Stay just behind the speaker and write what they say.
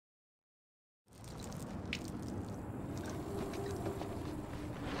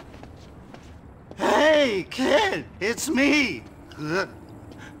Hey, kid, it's me.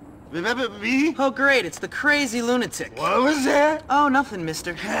 Remember me? Oh, great, it's the crazy lunatic. What was that? Oh, nothing,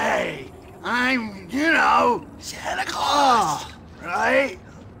 mister. Hey, I'm, Santa Claus, right?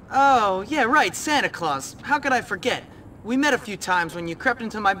 Oh, yeah, right, Santa Claus. How could I forget? We met a few times when you crept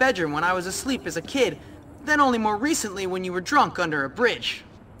into my bedroom when I was asleep as a kid, then only more recently when you were drunk under a bridge.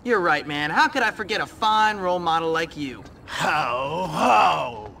 You're right, man. How could I forget a fine role model like you? Ho,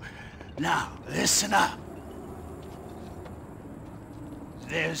 ho. Now, listen up.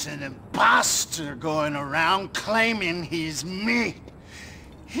 There's an imposter going around claiming he's me.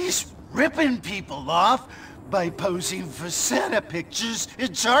 He's ripping people off by posing for Santa pictures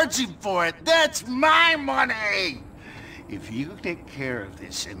and charging for it. That's my money! If you take care of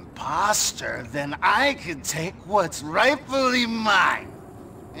this imposter, then I can take what's rightfully mine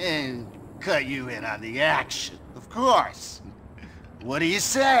and cut you in on the action, of course. What do you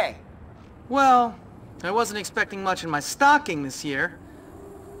say? Well, I wasn't expecting much in my stocking this year,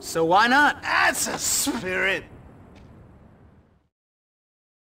 so why not? That's a spirit.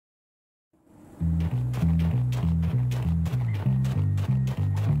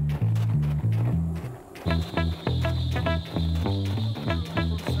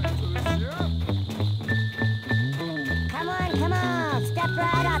 Come on, step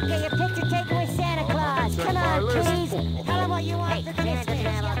right up, get your picture taken with Santa Claus. Come on, please. Tell him what you want for Christmas.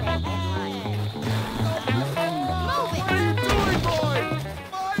 What are you doing, boy?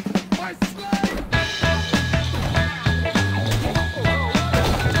 My sleigh!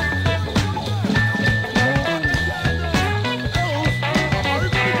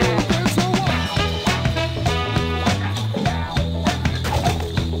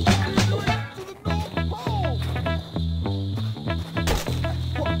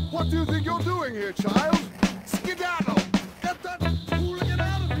 What do you think you're doing here, child? Skedaddle! Get that hooligan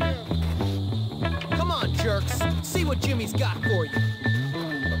out of here! Come on, jerks. See what Jimmy's got for you.